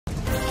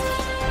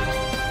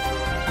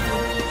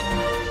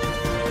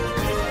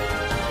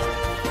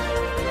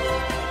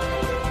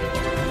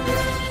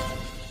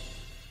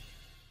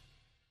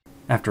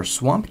After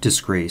swamp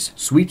disgrace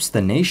sweeps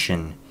the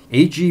nation,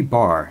 AG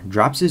Barr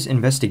drops his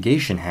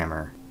investigation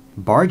hammer.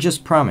 Barr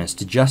just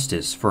promised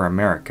justice for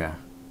America.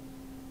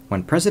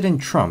 When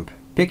President Trump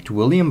picked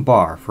William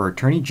Barr for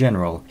Attorney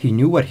General, he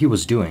knew what he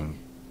was doing.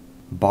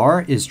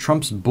 Barr is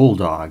Trump's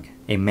bulldog,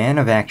 a man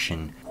of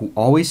action who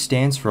always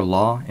stands for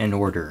law and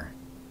order.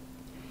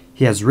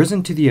 He has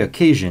risen to the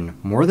occasion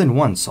more than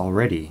once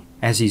already,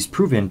 as he's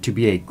proven to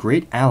be a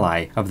great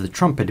ally of the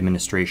Trump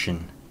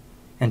administration.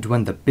 And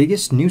when the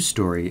biggest news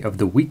story of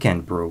the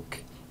weekend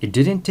broke, it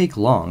didn't take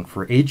long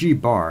for AG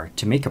Barr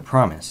to make a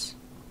promise.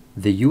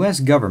 The US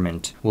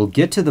government will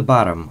get to the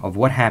bottom of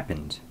what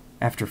happened.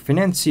 After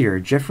financier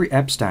Jeffrey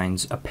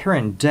Epstein's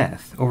apparent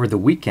death over the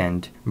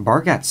weekend,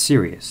 Barr got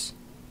serious.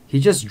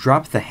 He just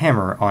dropped the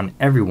hammer on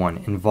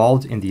everyone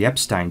involved in the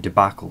Epstein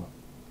debacle.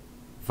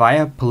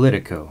 Via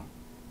Politico,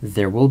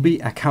 there will be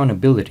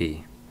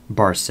accountability,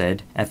 Barr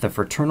said at the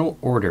Fraternal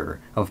Order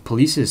of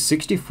Police's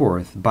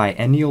 64th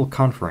Biennial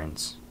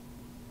Conference.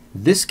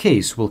 This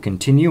case will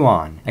continue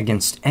on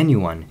against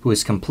anyone who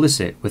is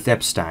complicit with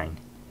Epstein.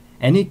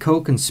 Any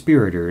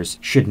co-conspirators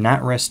should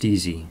not rest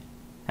easy.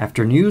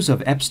 After news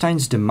of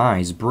Epstein's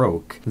demise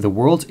broke, the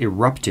world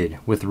erupted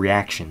with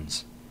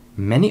reactions.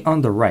 Many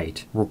on the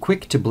right were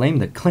quick to blame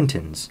the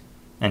Clintons,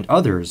 and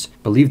others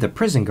believed the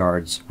prison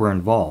guards were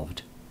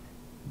involved.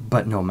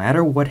 But no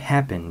matter what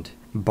happened,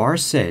 Barr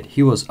said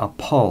he was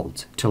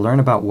appalled to learn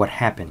about what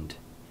happened.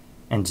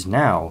 And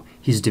now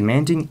he's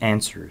demanding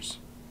answers.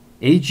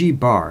 AG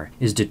Barr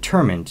is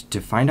determined to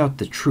find out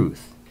the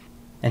truth,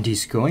 and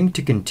he's going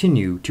to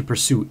continue to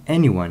pursue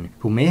anyone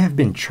who may have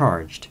been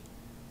charged.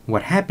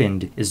 What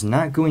happened is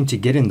not going to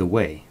get in the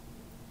way.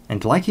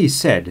 And like he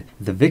said,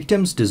 the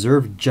victims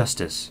deserve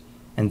justice,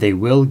 and they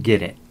will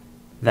get it.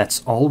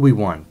 That's all we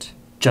want,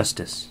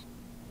 justice.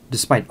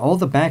 Despite all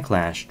the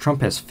backlash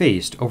Trump has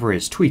faced over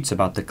his tweets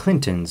about the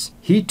Clintons,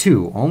 he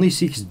too only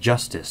seeks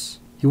justice.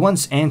 He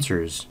wants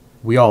answers.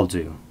 We all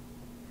do.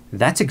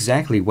 That's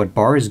exactly what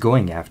Barr is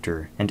going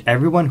after, and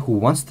everyone who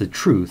wants the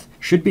truth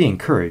should be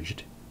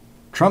encouraged.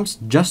 Trump's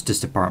Justice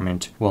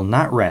Department will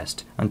not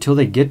rest until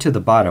they get to the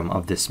bottom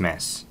of this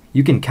mess.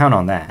 You can count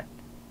on that.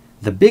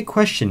 The big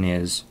question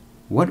is,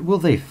 what will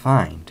they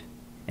find?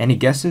 Any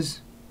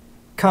guesses?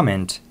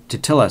 Comment to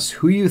tell us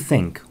who you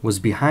think was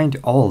behind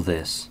all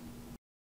this.